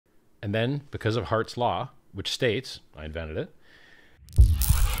And then, because of Hart's law, which states, I invented it,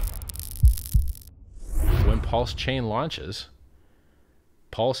 when PulseChain launches,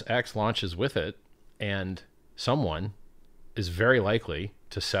 PulseX launches with it, and someone is very likely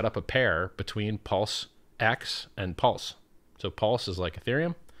to set up a pair between PulseX and Pulse. So Pulse is like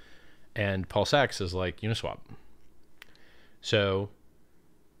Ethereum, and PulseX is like Uniswap. So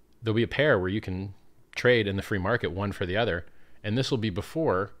there'll be a pair where you can trade in the free market one for the other, and this will be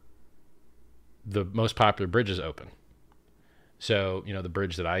before the most popular bridges open. So, you know, the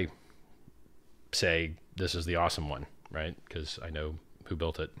bridge that I say this is the awesome one, right? Because I know who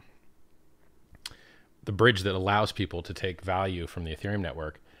built it. The bridge that allows people to take value from the Ethereum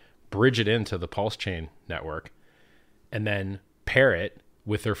network, bridge it into the PulseChain network, and then pair it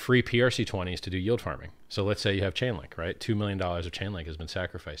with their free PRC20s to do yield farming. So let's say you have Chainlink, right? $2 million of Chainlink has been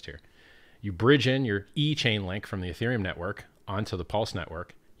sacrificed here. You bridge in your e-Chainlink from the Ethereum network onto the Pulse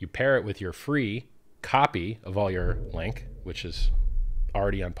network. You pair it with your free copy of all your link, which is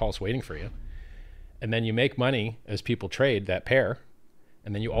already on Pulse waiting for you. And then you make money as people trade that pair.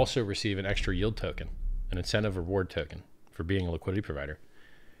 And then you also receive an extra yield token, an incentive reward token for being a liquidity provider.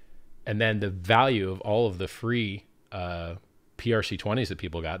 And then the value of all of the free PRC20s that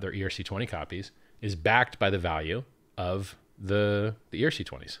people got, their ERC20 copies, is backed by the value of the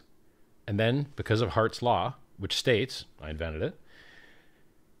ERC20s. And then, because of Hart's law, which states, I invented it,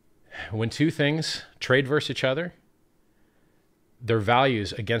 when two things trade versus each other, their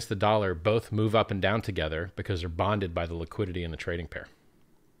values against the dollar both move up and down together because they're bonded by the liquidity in the trading pair.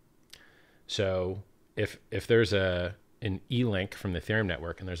 So if there's an E-link from the Ethereum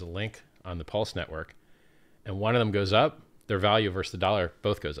network and there's a link on the Pulse network, and one of them goes up, their value versus the dollar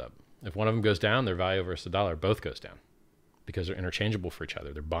both goes up. If one of them goes down, their value versus the dollar both goes down because they're interchangeable for each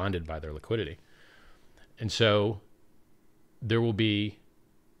other. They're bonded by their liquidity. And so there will be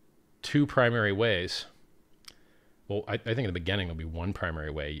two primary ways. Well, I think in the beginning there'll be one primary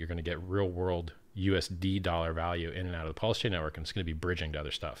way. You're going to get real world USD dollar value in and out of the PulseChain network, and it's going to be bridging to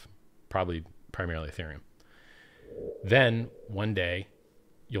other stuff, probably primarily Ethereum. Then one day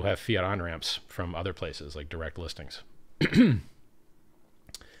you'll have fiat on-ramps from other places like direct listings.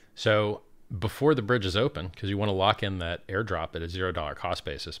 So before the bridge is open, because you want to lock in that airdrop at a $0 cost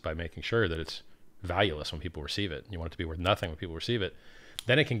basis by making sure that it's valueless when people receive it. You want it to be worth nothing when people receive it.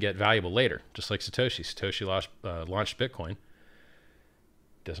 Then it can get valuable later, just like Satoshi. Satoshi launched Bitcoin.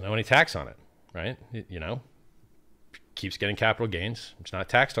 Doesn't owe any tax on it, right? You know, keeps getting capital gains. It's not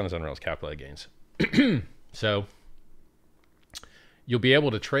taxed on his unrealized capital gains. So you'll be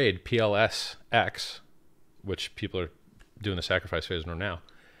able to trade PLSX, which people are doing the sacrifice phase now,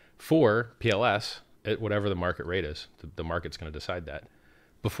 for PLS at whatever the market rate is. The market's going to decide that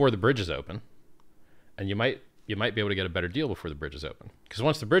before the bridge is open. And you might be able to get a better deal before the bridge is open. Because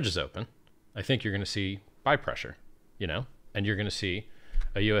once the bridge is open, I think you're going to see buy pressure, you know, and you're going to see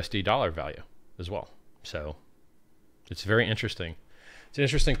a USD dollar value as well. So it's very interesting. It's an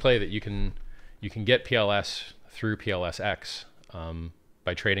interesting play that you can get PLS through PLSX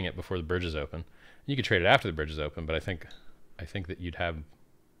by trading it before the bridge is open. You could trade it after the bridge is open, but I think that you'd have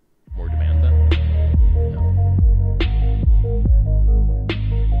more demand.